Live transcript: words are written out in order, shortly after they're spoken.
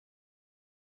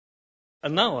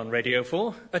And now on Radio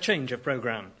 4, a change of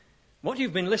programme. What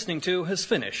you've been listening to has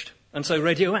finished, and so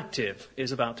Radioactive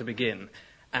is about to begin.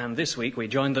 And this week we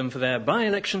joined them for their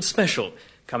by-election special,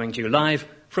 coming to you live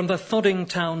from the Thodding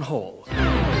Town Hall.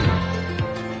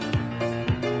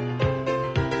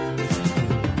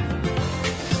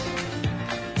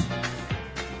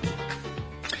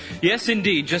 Yes,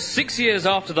 indeed. Just 6 years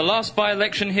after the last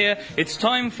by-election here, it's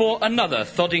time for another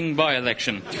Thodding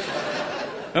By-Election.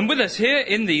 And with us here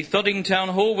in the Thodding Town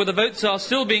Hall, where the votes are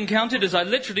still being counted as I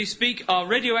literally speak, are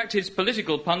Radioactive's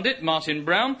political pundit, Martin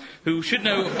Brown, who should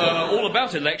know all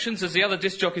about elections, as the other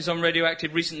disc jockeys on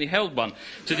Radioactive recently held one,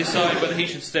 to decide whether he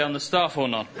should stay on the staff or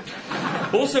not.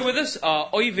 Also with us are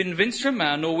Øyvind Vinstrom,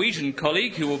 our Norwegian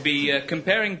colleague, who will be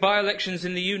comparing by-elections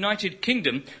in the United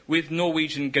Kingdom with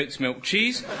Norwegian goat's milk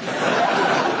cheese.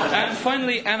 And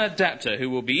finally, Anna Dapter, who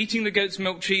will be eating the goat's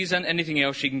milk cheese and anything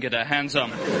else she can get her hands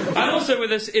on. And also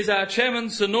with us is our chairman,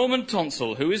 Sir Norman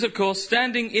Tonsell, who is, of course,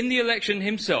 standing in the election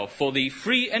himself for the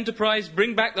free enterprise,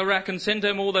 bring back the rack and send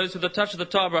home all those with a touch of the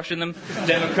tar brush in them,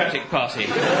 Democratic Party.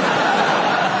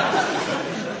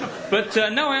 But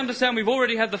now I understand we've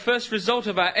already had the first result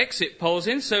of our exit polls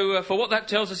in, so for what that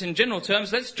tells us in general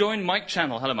terms, let's join Mike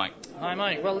Channell. Hello, Mike. Hi,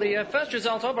 Mike. Well, the first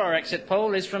result of our exit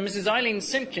poll is from Mrs. Eileen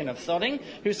Simpkin of Thodding,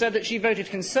 who said that she voted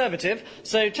Conservative.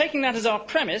 So, taking that as our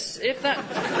premise, if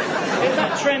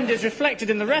that trend is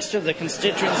reflected in the rest of the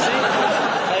constituency,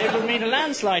 it would mean a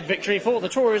landslide victory for the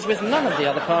Tories, with none of the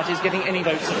other parties getting any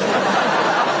votes at all.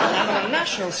 And on a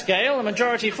national scale, a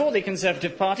majority for the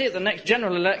Conservative Party at the next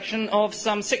general election of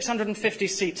some 650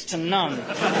 seats to none,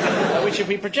 which, if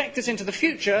we project this into the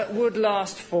future, would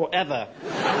last forever.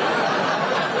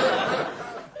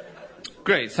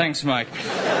 Great, thanks, Mike.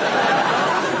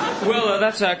 Well,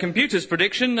 that's our computer's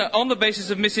prediction on the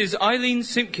basis of Mrs. Eileen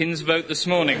Simpkin's vote this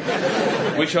morning,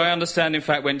 which I understand, in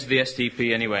fact, went to the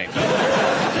SDP anyway.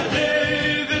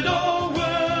 David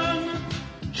Owen,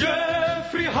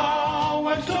 Geoffrey Howe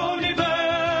and Tony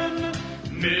Benn,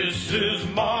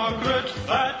 Mrs. Margaret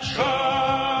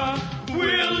Thatcher,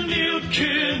 will Neil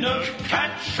Kinnock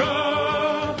catch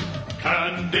her?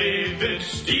 Can David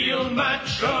Steele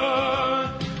match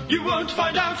her? You won't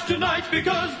find out tonight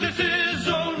because this is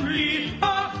only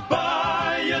a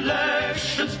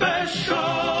by-election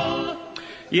special.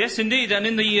 Yes, indeed, and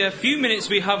in the few minutes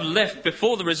we have left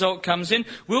before the result comes in,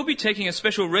 we'll be taking a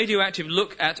special radioactive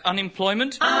look at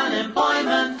unemployment.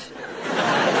 Unemployment.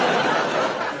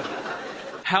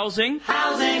 Housing.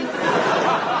 Housing.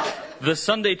 The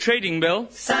Sunday trading bill.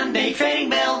 Sunday trading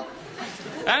bill.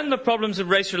 And the problems of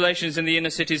race relations in the inner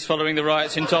cities following the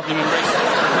riots in Tottenham and Bristol.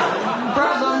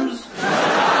 Problems.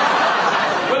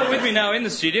 Well, with me now in the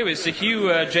studio is Sir Hugh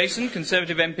Jason,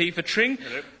 Conservative MP for Tring,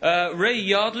 Ray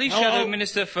Yardley, Shadow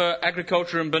Minister for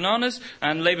Agriculture and Bananas,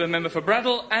 and Labour Member for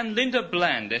Bradwell, and Linda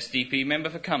Bland, SDP Member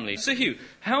for Cumley. Sir Hugh,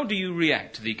 how do you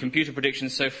react to the computer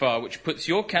predictions so far, which puts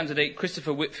your candidate,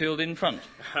 Christopher Whitfield, in front?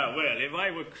 Well, if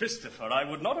I were Christopher, I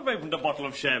would not have opened a bottle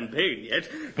of champagne yet,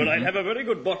 but I'd have a very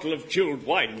good bottle of chilled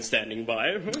wine standing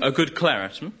by. A good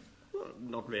claret, hmm?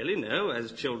 Not really, no,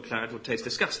 as chilled claret would taste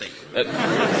disgusting.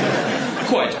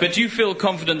 Quite, but do you feel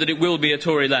confident that it will be a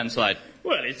Tory landslide?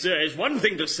 Well, it's one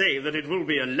thing to say that it will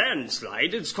be a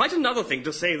landslide. It's quite another thing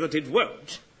to say that it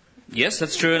won't. Yes,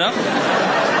 that's true enough.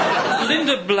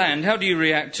 Linda Bland, how do you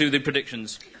react to the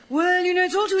predictions? Well, you know,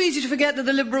 it's all too easy to forget that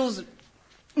the Liberals...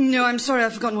 No, I'm sorry,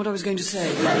 I've forgotten what I was going to say.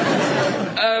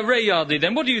 Ray Yardley,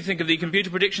 then, what do you think of the computer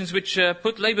predictions which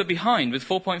put Labour behind with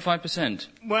 4.5%?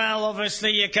 Well,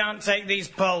 obviously you can't take these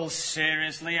polls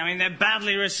seriously. I mean, they're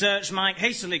badly researched, Mike,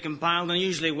 hastily compiled and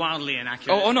usually wildly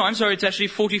inaccurate. Oh, no, I'm sorry, it's actually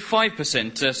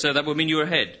 45%, so that would mean you're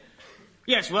ahead.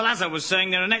 Yes, well, as I was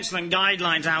saying, they're an excellent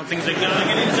guideline to how things are going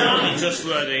and entirely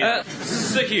trustworthy.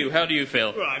 Sir Hugh, how do you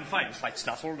feel? Well, I'm fine, slight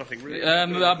snuffle, nothing really.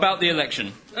 About the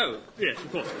election? Oh, yes,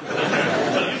 of course.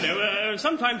 Well, you know,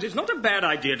 sometimes it's not a bad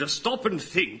idea to stop and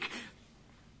think.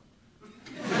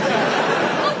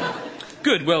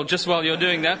 Good, well, just while you're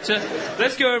doing that,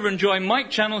 let's go over and join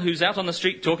Mike Channell, who's out on the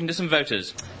street talking to some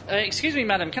voters. Excuse me,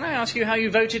 madam, can I ask you how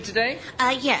you voted today?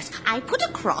 Yes, I put a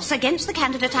cross against the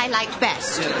candidate I liked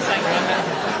best. Thank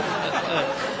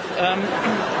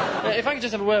you. If I could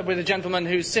just have a word with the gentleman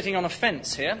who's sitting on a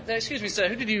fence here. Excuse me, sir,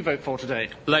 who did you vote for today?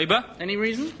 Labour. Any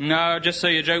reason? No, just so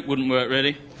your joke wouldn't work,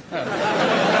 really.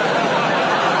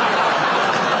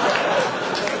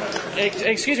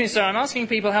 Excuse me, sir, I'm asking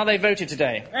people how they voted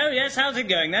today. Oh, yes, how's it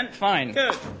going, then? Fine.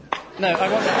 Good. No, I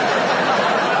want...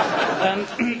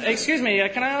 excuse me,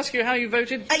 can I ask you how you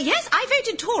voted? Yes, I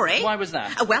voted Tory. Why was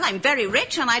that? Well, I'm very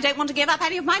rich and I don't want to give up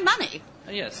any of my money.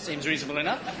 Yes, seems reasonable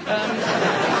enough.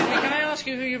 Can I ask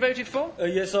you who you voted for?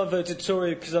 Yes, I voted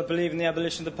Tory because I believe in the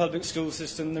abolition of the public school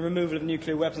system, the removal of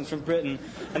nuclear weapons from Britain,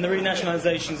 and the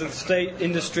renationalisations of the state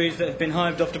industries that have been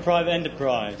hived off to private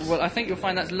enterprise. Well, I think you'll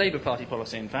find that's Labour Party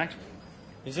policy, in fact.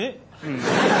 Is it?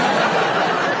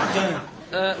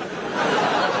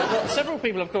 Well, several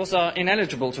people, of course, are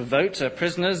ineligible to vote.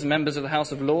 Prisoners, members of the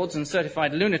House of Lords and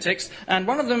certified lunatics, and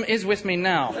one of them is with me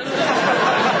now.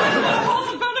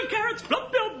 Half a pound of carrots,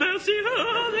 plump your mercy.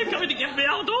 They're coming to get me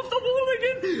out off the wall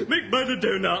again. Make mine a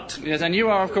donut. Yes, and you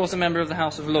are, of course, a member of the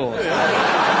House of Lords.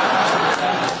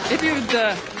 If you'd...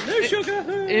 No sugar.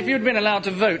 If you'd been allowed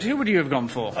to vote, who would you have gone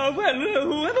for?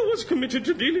 Whoever was committed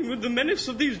to dealing with the menace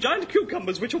of these giant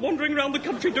cucumbers which are wandering around the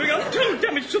country doing untold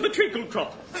damage to the treacle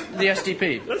crop. The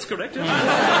SDP. That's correct. Thodding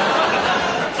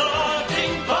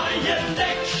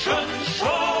By-Election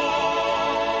show.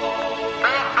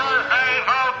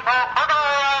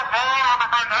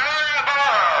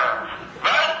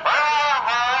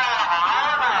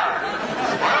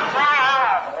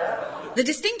 The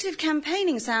distinctive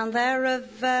campaigning sound there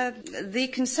of the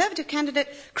Conservative candidate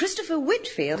Christopher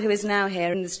Whitfield, who is now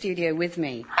here in the studio with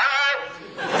me.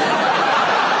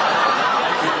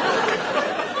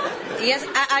 Yes,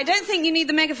 I don't think you need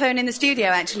the megaphone in the studio,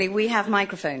 actually. We have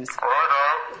microphones.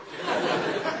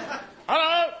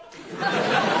 Hello!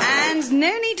 And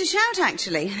no need to shout,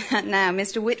 actually. Now,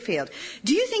 Mr. Whitfield,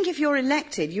 do you think if you're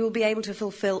elected, you will be able to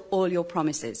fulfil all your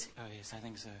promises? Oh, yes, I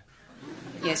think so.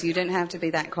 Yes, you don't have to be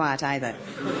that quiet either.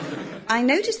 I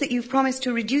notice that you've promised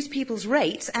to reduce people's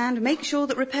rates and make sure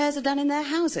that repairs are done in their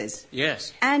houses.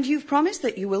 Yes. And you've promised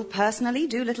that you will personally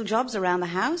do little jobs around the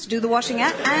house, do the washing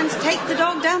up, and take the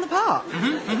dog down the park.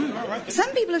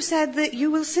 Some people have said that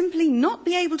you will simply not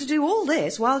be able to do all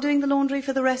this while doing the laundry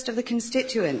for the rest of the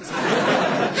constituents.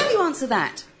 How do you answer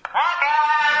that?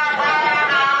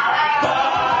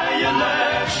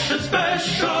 By-Election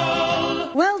special.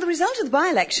 Well, the result of the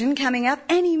by-election coming up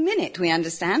any minute, we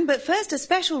understand. But first, a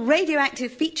special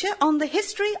radioactive feature on the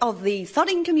history of the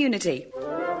Thodding community.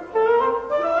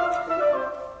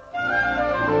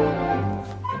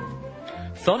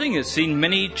 Thodding has seen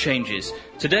many changes.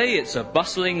 Today it's a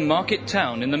bustling market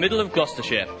town in the middle of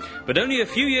Gloucestershire. But only a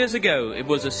few years ago it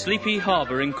was a sleepy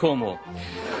harbour in Cornwall.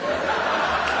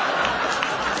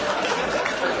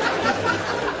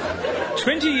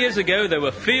 20 years ago, there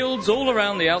were fields all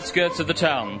around the outskirts of the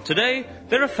town. Today,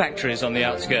 there are factories on the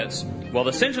outskirts, while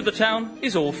the centre of the town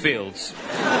is all fields.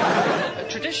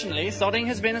 Traditionally, Thodding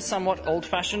has been a somewhat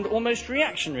old-fashioned, almost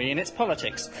reactionary in its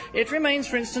politics. It remains,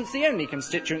 for instance, the only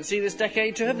constituency this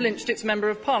decade to have lynched its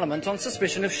Member of Parliament on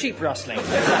suspicion of sheep rustling.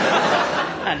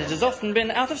 And it has often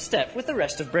been out of step with the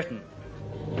rest of Britain.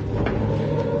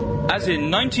 As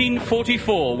in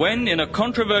 1944, when, in a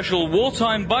controversial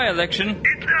wartime by-election,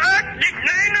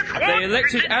 they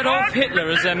elected Adolf Hitler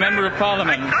as their Member of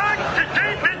Parliament.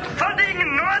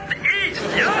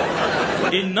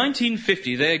 In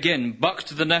 1950, they again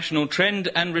bucked the national trend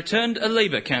and returned a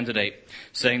Labour candidate,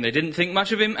 saying they didn't think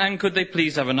much of him and could they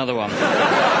please have another one.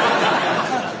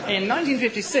 In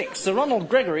 1956, Sir Ronald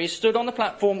Gregory stood on the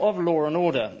platform of law and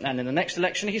order, and in the next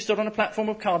election he stood on a platform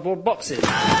of cardboard boxes.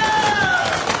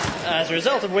 As a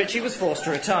result of which he was forced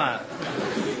to retire.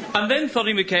 And then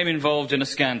Thodding became involved in a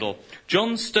scandal.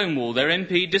 John Stonewall, their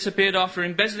MP, disappeared after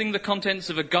embezzling the contents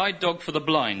of a guide dog for the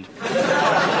blind.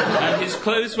 And his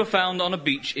clothes were found on a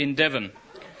beach in Devon.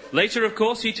 Later, of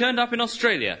course, he turned up in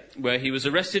Australia, where he was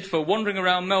arrested for wandering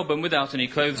around Melbourne without any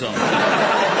clothes on.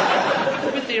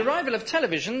 With the arrival of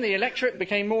television, the electorate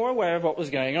became more aware of what was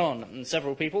going on, and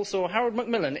several people saw Harold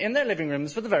Macmillan in their living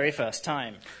rooms for the very first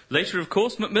time. Later, of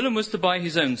course, Macmillan was to buy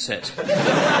his own set.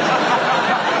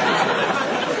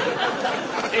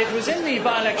 It was in the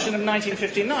by-election of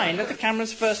 1959 that the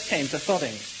cameras first came to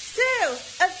Thodding. So,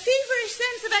 a feverish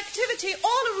sense of activity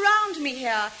all around me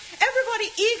here.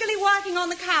 Everybody eagerly working on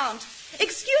the count.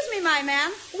 Excuse me, my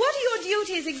man, what are your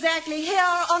duties exactly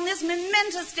here on this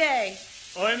momentous day?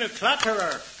 I'm a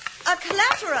clatterer. A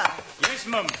clatterer? Yes,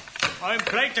 Mum. I'm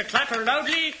paid to clatter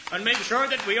loudly and make sure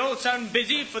that we all sound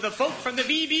busy for the folk from the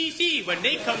BBC when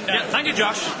they come down. Yeah, thank you,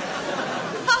 Josh.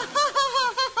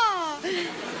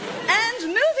 And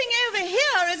moving over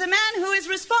here is a man who is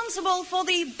responsible for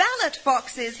the ballot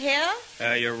boxes here.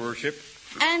 Your Worship.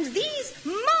 And these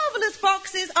marvellous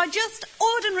boxes are just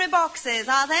ordinary boxes,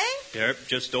 are they? Yep,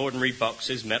 just ordinary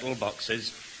boxes, metal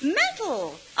boxes.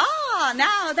 Metal? Ah,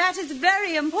 now that is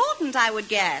very important, I would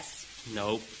guess.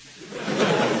 Nope.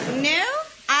 No?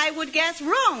 I would guess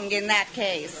wrong in that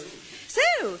case.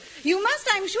 So, you must,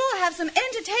 I'm sure, have some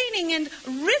entertaining and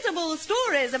risible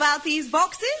stories about these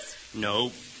boxes?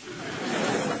 Nope.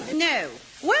 No.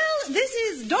 Well, this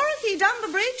is Dorothy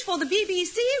Dumberbridge for the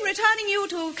BBC, returning you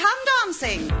to Come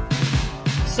Dancing.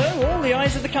 So all the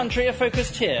eyes of the country are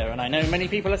focused here, and I know many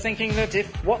people are thinking that if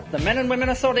what the men and women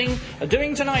of Thodding are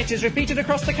doing tonight is repeated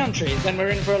across the country, then we're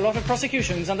in for a lot of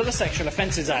prosecutions under the Sexual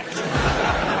Offences Act.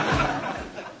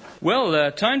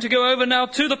 Well, time to go over now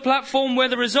to the platform where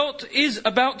the result is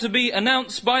about to be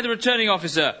announced by the returning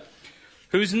officer,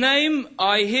 whose name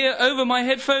I hear over my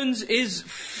headphones is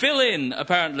Fill-In,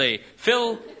 apparently.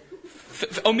 Fill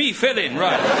in,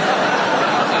 right.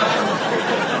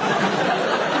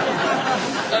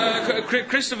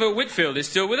 Christopher Whitfield is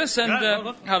still with us, and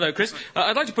hello, Chris.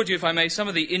 I'd like to put you, if I may, some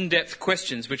of the in-depth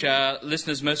questions which our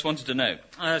listeners most wanted to know.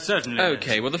 Certainly.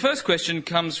 OK, well, the first question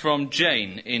comes from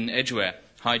Jane in Edgware.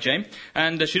 Hi, Jane.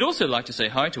 And she'd also like to say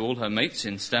hi to all her mates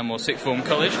in Stanmore Sixth Form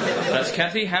College. That's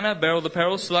Kathy, Hannah, Beryl the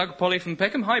Peril, Slug, Polly from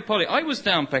Peckham. Hi, Polly. I was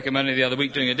down Peckham only the other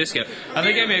week doing a disco, and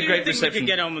they gave me a great reception. We can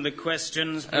get on with the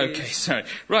questions, please? OK, sorry.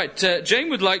 Right,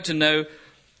 Jane would like to know,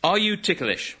 are you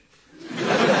ticklish?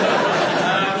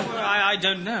 I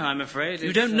don't know, I'm afraid.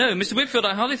 You don't know? Mr. Whitfield,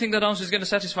 I hardly think that answer is going to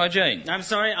satisfy Jane. I'm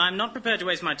sorry, I'm not prepared to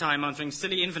waste my time answering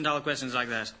silly infantile questions like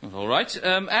that. All right.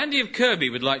 Andy of Kirby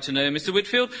would like to know, Mr.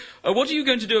 Whitfield, what are you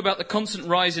going to do about the constant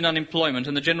rise in unemployment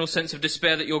and the general sense of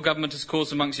despair that your government has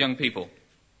caused amongst young people?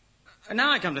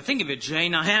 Now I come to think of it,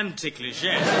 Jane, I am ticklish,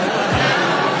 yes.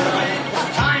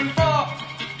 Time for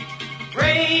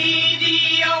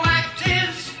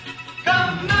Radioactive's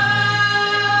commercial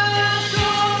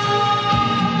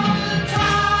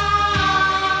time.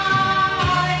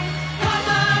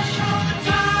 Commercial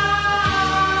time.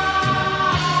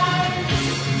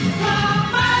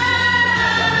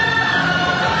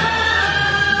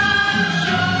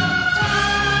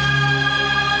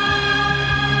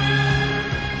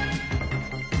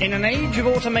 In an age of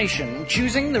automation,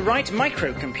 choosing the right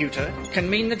microcomputer can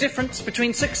mean the difference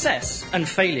between success and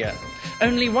failure.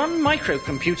 Only one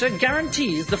microcomputer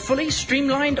guarantees the fully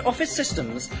streamlined office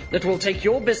systems that will take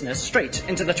your business straight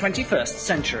into the 21st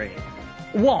century.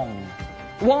 Wong.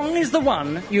 Wong is the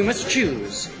one you must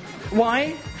choose.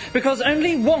 Why? Because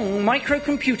only Wong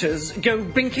microcomputers go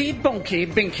binky, bonky,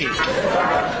 binky.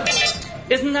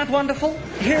 Isn't that wonderful?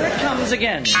 Here it comes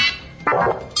again.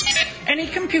 Any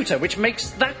computer which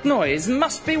makes that noise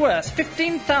must be worth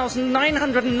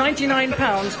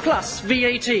 £15,999 plus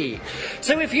VAT.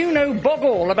 So if you know bog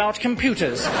all about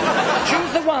computers,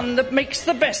 choose the one that makes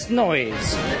the best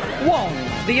noise. Wong,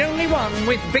 the only one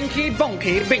with binky,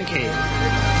 bonky, binky.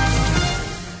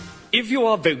 If you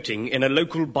are voting in a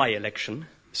local by-election,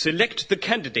 select the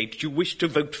candidate you wish to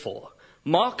vote for.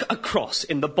 Mark a cross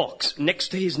in the box next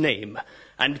to his name,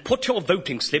 and put your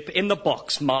voting slip in the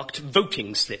box marked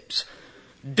voting slips.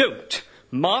 Don't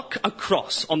mark a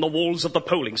cross on the walls of the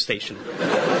polling station.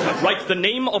 Write the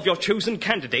name of your chosen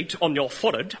candidate on your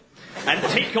forehead, and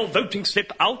take your voting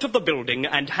slip out of the building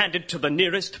and hand it to the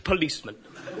nearest policeman.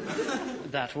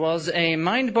 That was a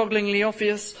mind-bogglingly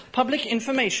obvious public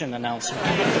information announcement.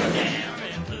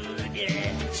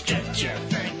 Structure,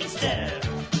 funky stuff.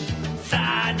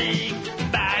 Thodding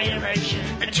By-Election.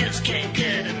 I just can't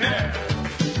get enough.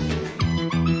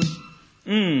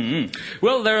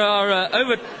 Well, there are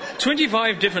over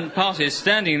 25 different parties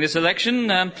standing in this election,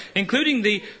 including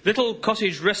the Little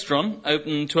Cottage Restaurant,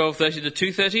 open 12:30 to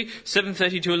 2:30,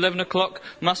 7:30 to 11 o'clock,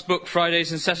 must book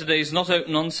Fridays and Saturdays, not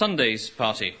open on Sundays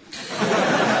party.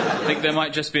 I think there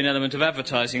might just be an element of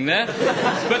advertising there.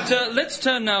 But let's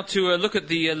turn now to look at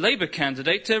the Labour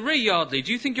candidate. Ray Yardley,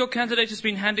 do you think your candidate has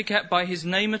been handicapped by his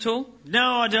name at all?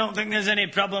 No, I don't think there's any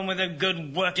problem with a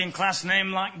good working-class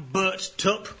name like Bert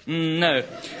Tupp. No.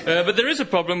 But there is a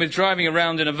problem with driving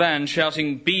around in a van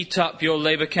shouting, "Beat up your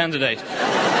Labour candidate."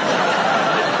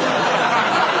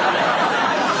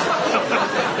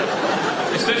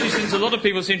 Especially since a lot of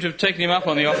people seem to have taken him up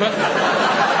on the offer.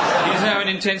 He's now in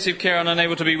intensive care and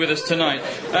unable to be with us tonight.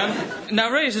 Now,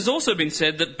 Ray, it has also been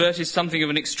said that Bert is something of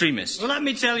an extremist. Well, let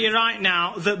me tell you right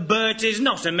now that Bert is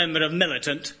not a member of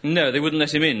Militant. No, they wouldn't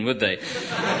let him in, would they?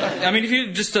 I mean, if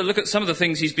you just look at some of the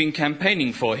things he's been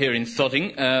campaigning for here in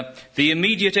Thodding, the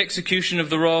immediate execution of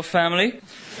the royal family,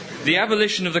 the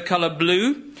abolition of the colour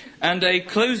blue, and a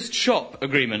closed shop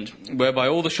agreement, whereby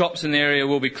all the shops in the area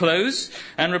will be closed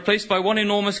and replaced by one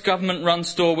enormous government-run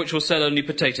store which will sell only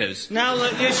potatoes. Now,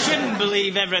 look, you shouldn't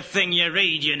believe everything you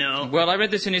read, you know. Well, I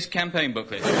read this in his campaign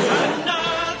booklet.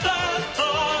 Another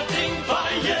Thodding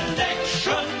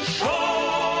By-Election show.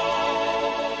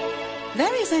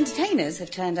 There is entertainers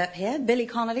have turned up here. Billy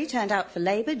Connolly turned out for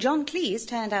Labour, John Cleese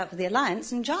turned out for the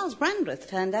Alliance, and Giles Brandreth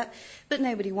turned up, but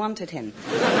nobody wanted him.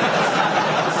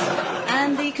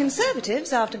 And the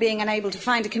Conservatives, after being unable to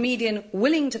find a comedian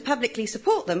willing to publicly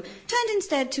support them, turned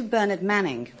instead to Bernard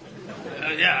Manning.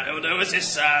 There was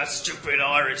this stupid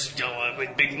Irish girl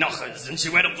with big knockers, and she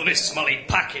went up to this smelly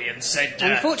packy and said...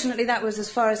 Unfortunately, that was as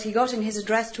far as he got in his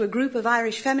address to a group of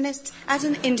Irish feminists at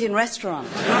an Indian restaurant.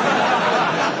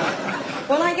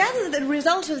 Well, I gather that the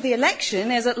result of the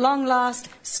election is at long last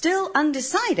still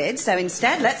undecided, so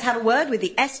instead let's have a word with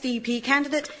the SDP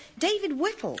candidate, David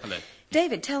Whittle. Hello.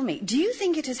 David, tell me, do you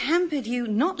think it has hampered you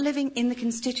not living in the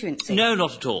constituency? No,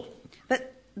 not at all.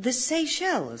 But the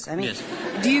Seychelles, Yes.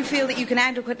 Do you feel that you can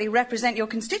adequately represent your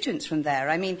constituents from there?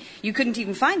 I mean, you couldn't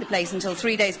even find the place until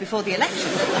 3 days before the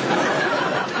election.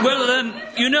 Well,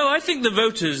 I think the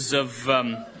voters of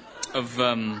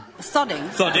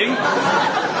Thodding.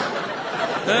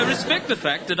 Respect the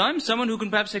fact that I'm someone who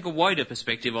can perhaps take a wider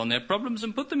perspective on their problems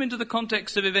and put them into the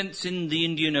context of events in the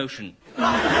Indian Ocean. In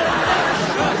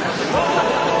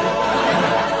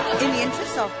the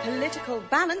interest of political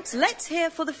balance, let's hear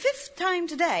for the 5th time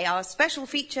today our special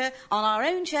feature on our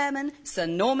own chairman, Sir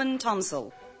Norman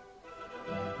Tonsell.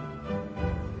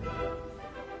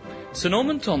 Sir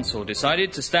Norman Tonsell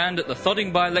decided to stand at the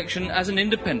Thodding by-election as an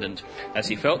independent, as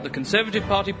he felt the Conservative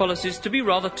Party policies to be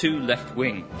rather too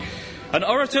left-wing. An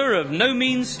orator of no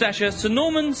mean stature, Sir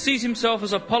Norman sees himself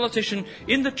as a politician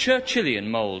in the Churchillian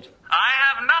mould. I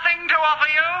have nothing to offer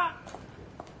you.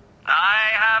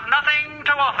 I have nothing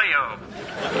to offer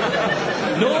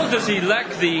you. Nor does he lack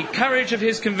the courage of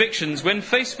his convictions when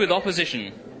faced with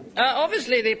opposition.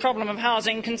 Obviously, the problem of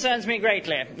housing concerns me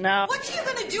greatly. Now... What are you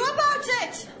going to do about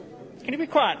it? Can you be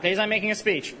quiet, please? I'm making a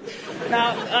speech.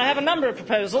 Now, I have a number of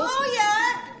proposals. Oh,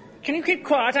 yeah? Can you keep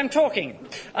quiet? I'm talking.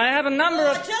 I have a number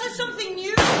of... Tell us something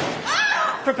new.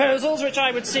 Ah! proposals which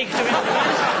I would seek to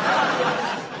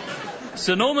implement.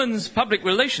 Sir Norman's public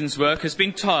relations work has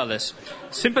been tireless,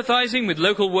 sympathising with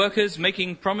local workers,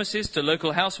 making promises to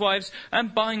local housewives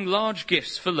and buying large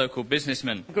gifts for local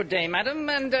businessmen. Good day, madam,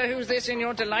 and who's this in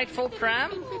your delightful pram?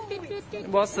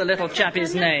 What's the little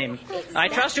chappie's name? I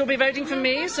trust you'll be voting for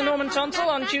me, Sir Norman Tonsell,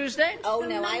 on Tuesday? Oh,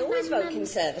 no, I always vote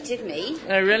Conservative, me.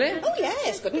 Oh, really? Oh,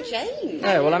 yes, couldn't change.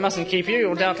 Oh, well, I mustn't keep you.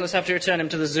 You'll doubtless have to return him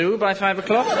to the zoo by 5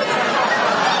 o'clock.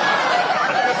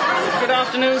 Good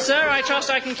afternoon, sir. I trust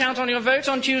I can count on your vote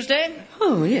on Tuesday?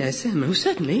 Oh, yes, most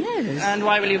certainly, yes. And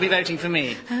why will you be voting for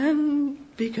me?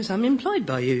 Because I'm employed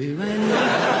by you,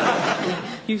 and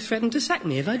you threaten to sack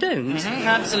me if I don't. Mm-hmm,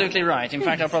 absolutely right. In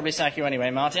fact, I'll probably sack you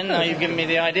anyway, Martin. Now you've given me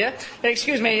the idea.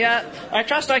 Excuse me, I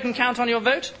trust I can count on your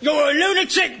vote? You're a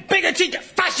lunatic, bigoted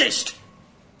fascist!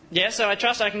 Yes, so I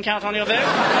trust I can count on your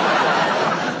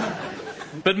vote?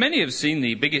 But many have seen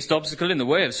the biggest obstacle in the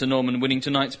way of Sir Norman winning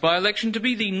tonight's by-election to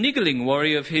be the niggling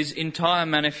worry of his entire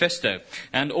manifesto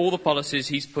and all the policies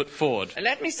he's put forward.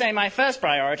 Let me say my first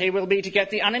priority will be to get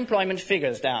the unemployment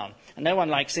figures down. And no one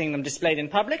likes seeing them displayed in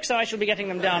public, so I shall be getting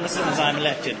them down as soon as I'm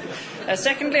elected.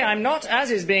 Secondly, I'm not,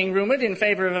 as is being rumoured, in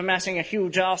favour of amassing a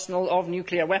huge arsenal of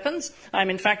nuclear weapons.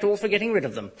 I'm in fact all for getting rid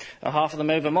of them. Half of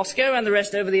them over Moscow and the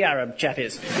rest over the Arab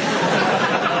chappies.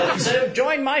 So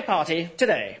join my party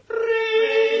today.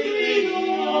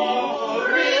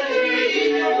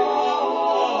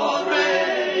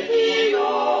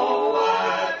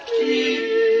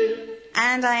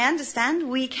 And I understand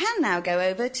we can now go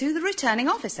over to the returning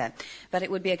officer. But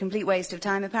it would be a complete waste of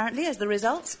time, apparently, as the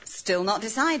results still not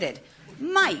decided.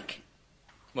 Mike.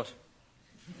 What?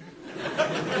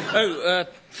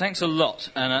 Thanks a lot,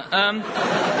 Anna.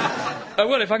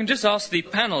 Well, if I can just ask the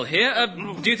panel here,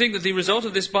 do you think that the result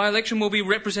of this by-election will be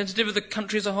representative of the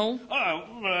country as a whole?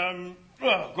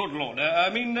 Well, good Lord.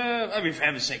 For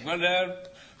heaven's sake,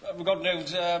 we've got no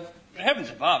heavens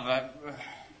above.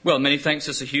 Well, many thanks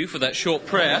to Sir Hugh for that short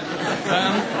prayer.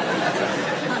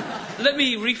 Let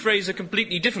me rephrase a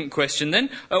completely different question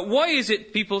then. Why is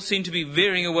it people seem to be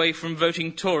veering away from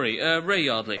voting Tory? Ray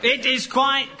Yardley. It is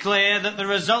quite clear that the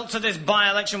results of this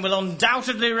by-election will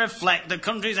undoubtedly reflect the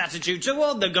country's attitude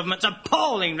toward the government's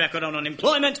appalling record on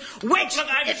unemployment, which... Look,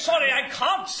 I'm sorry, I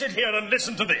can't sit here and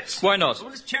listen to this. Why not?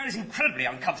 Well, this chair is incredibly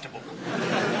uncomfortable.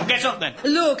 Get up, then.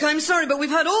 Look, I'm sorry, but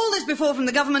we've heard all this before from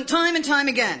the government time and time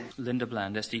again. Linda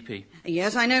Bland, SDP.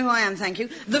 Yes, I know who I am, thank you.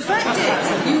 The fact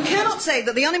is, you cannot say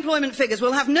that the unemployment figures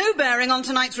will have no bearing on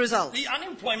tonight's results. The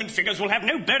unemployment figures will have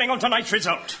no bearing on tonight's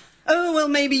result. Oh, well,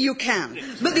 maybe you can.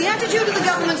 But the attitude of the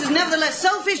government is nevertheless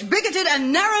selfish, bigoted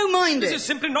and narrow-minded. This is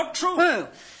simply not true. Oh,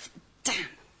 damn.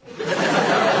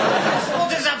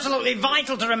 What is absolutely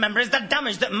vital to remember is the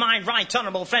damage that my right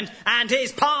honourable friend and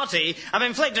his party have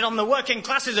inflicted on the working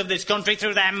classes of this country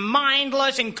through their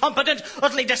mindless, incompetent,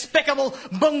 utterly despicable,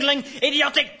 bungling,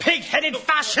 idiotic, pig-headed,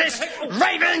 fascist,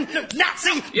 raving,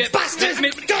 Nazi bastards!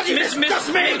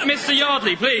 Mr.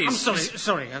 Yardley, please. I'm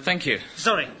sorry. Thank you.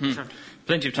 Sorry.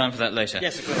 Plenty of time for that later.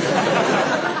 Yes, of course.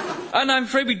 And I'm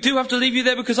afraid we do have to leave you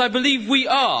there because I believe we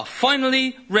are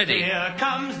finally ready. Here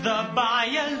comes the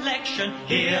by-election.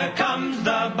 Here comes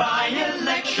the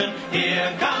by-election.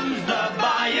 Here comes the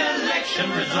by-election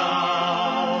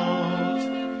result.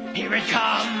 Here it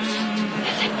comes.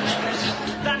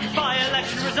 That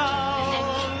by-election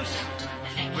result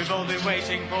we've all been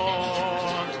waiting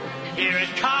for. Here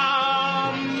it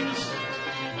comes.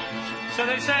 So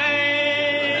they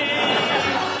say,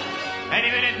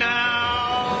 any minute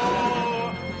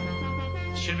now,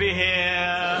 should be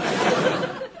here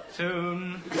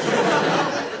soon.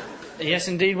 Yes,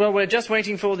 indeed. Well, we're just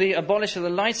waiting for the abolish of the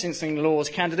licensing laws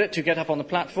candidate to get up on the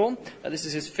platform. This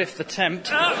is his 5th attempt.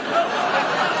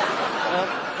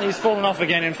 He's fallen off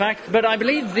again, in fact. But I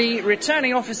believe the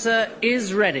returning officer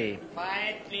is ready.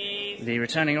 Quiet, please. The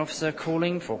returning officer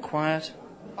calling for quiet.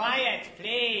 Quiet,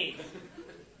 please.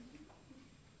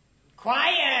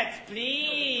 Quiet,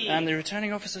 please. And the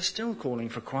returning officer still calling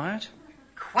for quiet.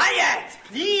 Quiet,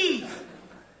 please.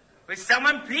 Will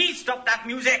someone please stop that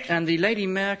music? And the Lady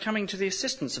Mayor coming to the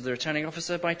assistance of the returning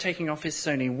officer by taking off his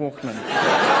Sony Walkman.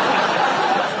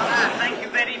 Thank you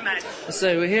very much.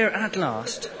 So here at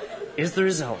last is the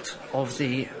result of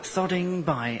the Thodding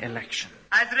By-Election.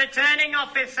 As returning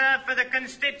officer for the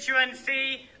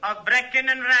constituency of Brecon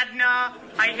and Radnor,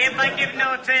 I hereby give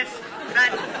notice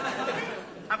that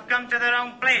I've come to the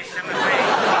wrong place, I'm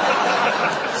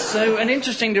afraid. So an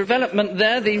interesting development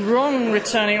there, the wrong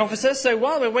returning officer. So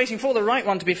while we're waiting for the right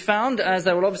one to be found, as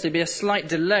there will obviously be a slight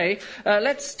delay,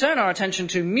 let's turn our attention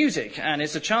to music. And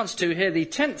it's a chance to hear the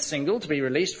 10th single to be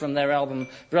released from their album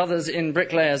Brothers in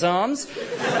Bricklayers' Arms.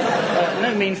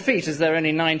 No mean feat, as there are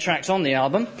only 9 tracks on the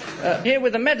album. Here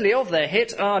with a medley of their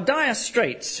hit are Dire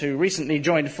Straits, who recently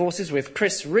joined forces with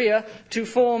Chris Rea to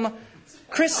form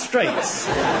Chris Straits.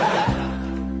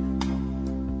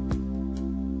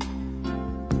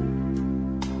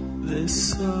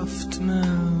 This soft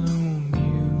mellow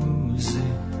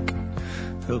music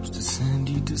helps to send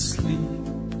you to sleep.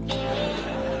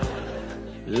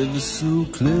 Ever so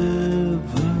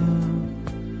clever,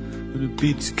 but it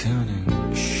beats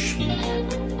counting sheep.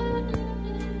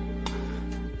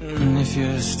 And if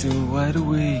you're still wide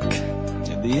awake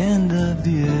at the end of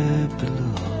the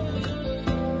epilogue,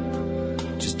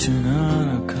 just turn on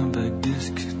a compact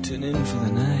disc, tune in for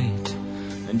the night,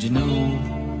 and you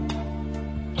know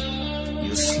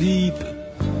you'll sleep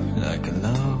like a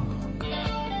log.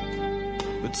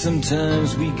 But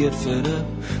sometimes we get fed up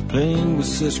playing with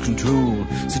such control.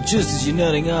 So just as you're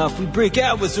nodding off, we break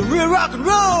out with some real rock and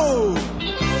roll.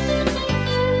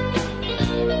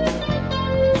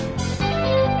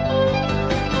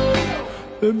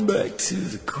 And back to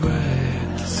the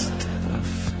quiet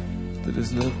stuff that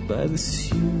is left by the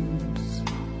suits.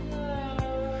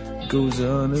 Goes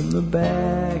on in the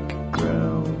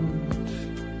background,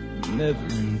 never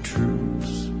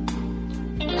intrudes.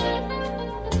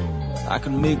 I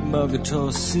can make my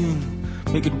guitar sing,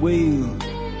 make it wail,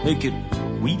 make it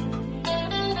weep.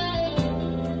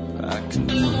 I can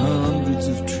do hundreds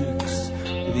of tricks,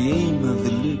 but the aim of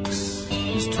the licks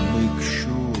is to make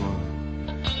sure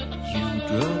you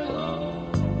drop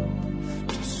off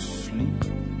to sleep.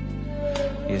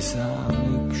 Yes, I'll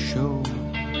make sure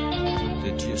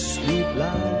that you sleep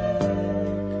like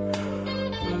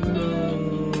a log.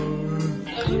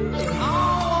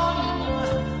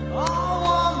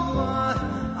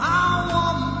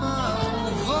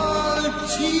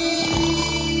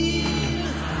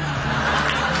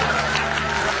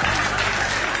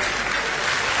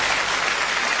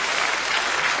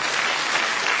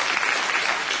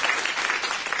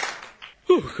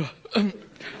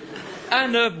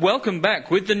 And welcome back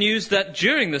with the news that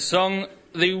during the song,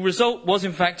 the result was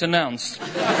in fact announced.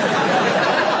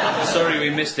 Sorry we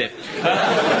missed it.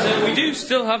 So we do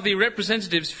still have the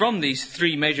representatives from these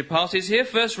 3 major parties here.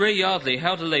 First, Ray Yardley,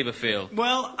 how do Labour feel?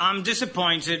 Well, I'm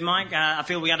disappointed, Mike. I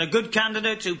feel we had a good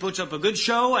candidate who put up a good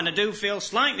show, and I do feel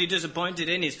slightly disappointed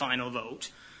in his final vote.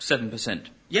 7%.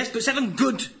 Yes, but 7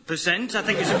 good %. I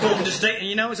think it's important to state,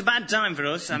 you know, it's a bad time for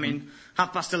us. I mean,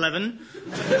 11:30.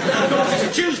 Of course, it's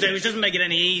a Tuesday, which doesn't make it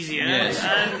any easier. Yes.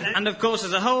 And of course,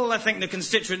 as a whole, I think the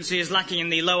constituency is lacking in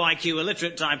the low IQ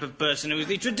illiterate type of person who is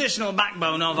the traditional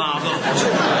backbone of our vote.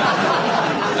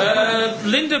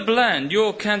 Linda Bland,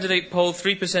 your candidate polled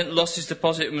 3% lost his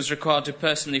deposit and was required to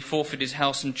personally forfeit his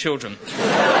house and children.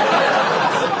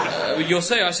 You'll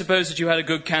say, I suppose, that you had a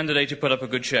good candidate who put up a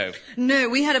good show. No,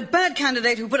 we had a bad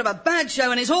candidate who put up a bad show,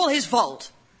 and it's all his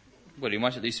fault. Well, you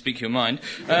might at least speak your mind.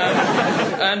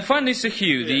 And finally, Sir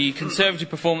Hugh, the Conservative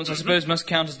performance, I suppose, must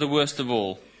count as the worst of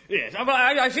all. Yes,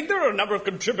 I think there are a number of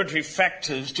contributory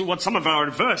factors to what some of our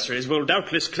adversaries will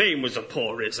doubtless claim was a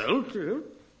poor result.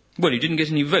 Well, you didn't get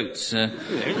any votes.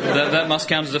 That must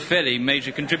count as a fairly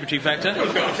major contributory factor.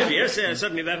 Of course, yes,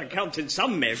 certainly that accounts in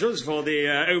some measures for the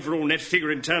overall net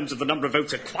figure in terms of the number of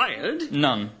votes acquired.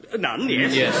 None. None,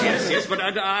 yes. Yes, but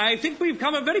I think we've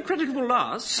come a very creditable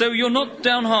last. So you're not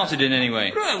downhearted in any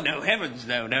way? No, heavens,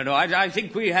 no. I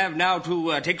think we have now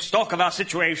to take stock of our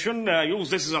situation, use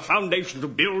this as a foundation to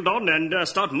build on, and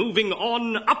start moving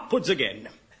on upwards again.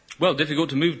 Well, difficult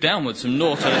to move downwards from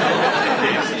naught.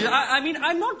 Yes, I mean,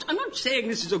 I'm not saying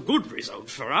this is a good result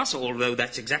for us, although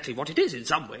that's exactly what it is in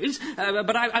some ways.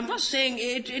 But I'm just saying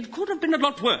it could have been a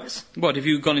lot worse. What, have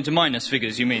you gone into minus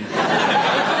figures, you mean?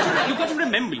 You've got to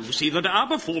remember, you see, that our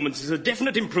performance is a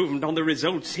definite improvement on the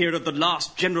results here at the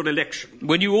last general election.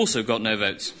 When you also got no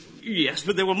votes? Yes,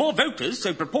 but there were more voters,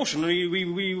 so proportionally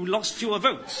we lost fewer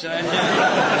votes. And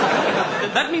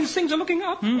that means things are looking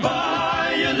up.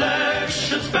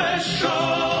 By-election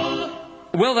special.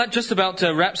 Well, that just about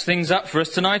wraps things up for us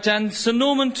tonight, and Sir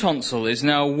Norman Tonsell is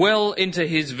now well into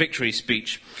his victory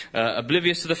speech,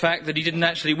 oblivious to the fact that he didn't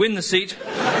actually win the seat,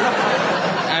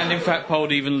 and in fact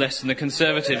polled even less than the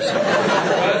Conservatives.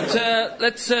 But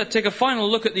let's take a final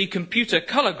look at the computer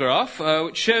colour graph,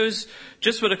 which shows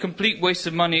just what a complete waste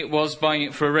of money it was buying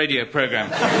it for a radio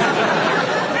programme.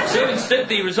 So instead,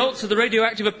 the results of the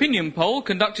radioactive opinion poll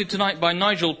conducted tonight by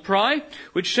Nigel Pry,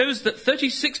 which shows that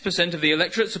 36% of the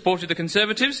electorate supported the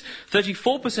Conservatives,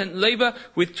 34% Labour,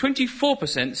 with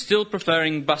 24% still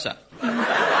preferring butter.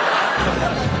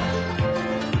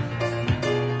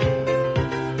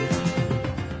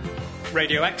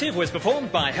 Radioactive was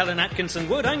performed by Helen Atkinson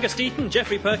Wood, Angus Deaton,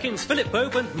 Geoffrey Perkins, Philip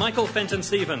Pope and Michael Fenton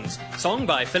Stevens. Song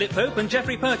by Philip Pope and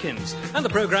Geoffrey Perkins. And the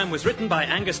programme was written by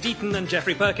Angus Deaton and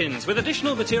Geoffrey Perkins, with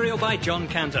additional material by John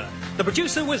Cantor. The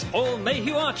producer was Paul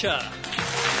Mayhew Archer.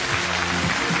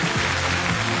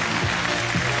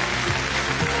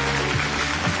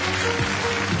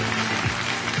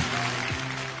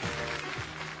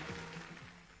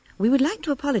 We would like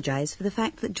to apologise for the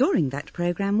fact that during that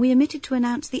programme we omitted to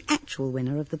announce the actual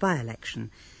winner of the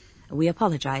by-election. We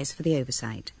apologise for the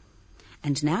oversight.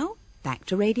 And now, back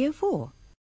to Radio 4.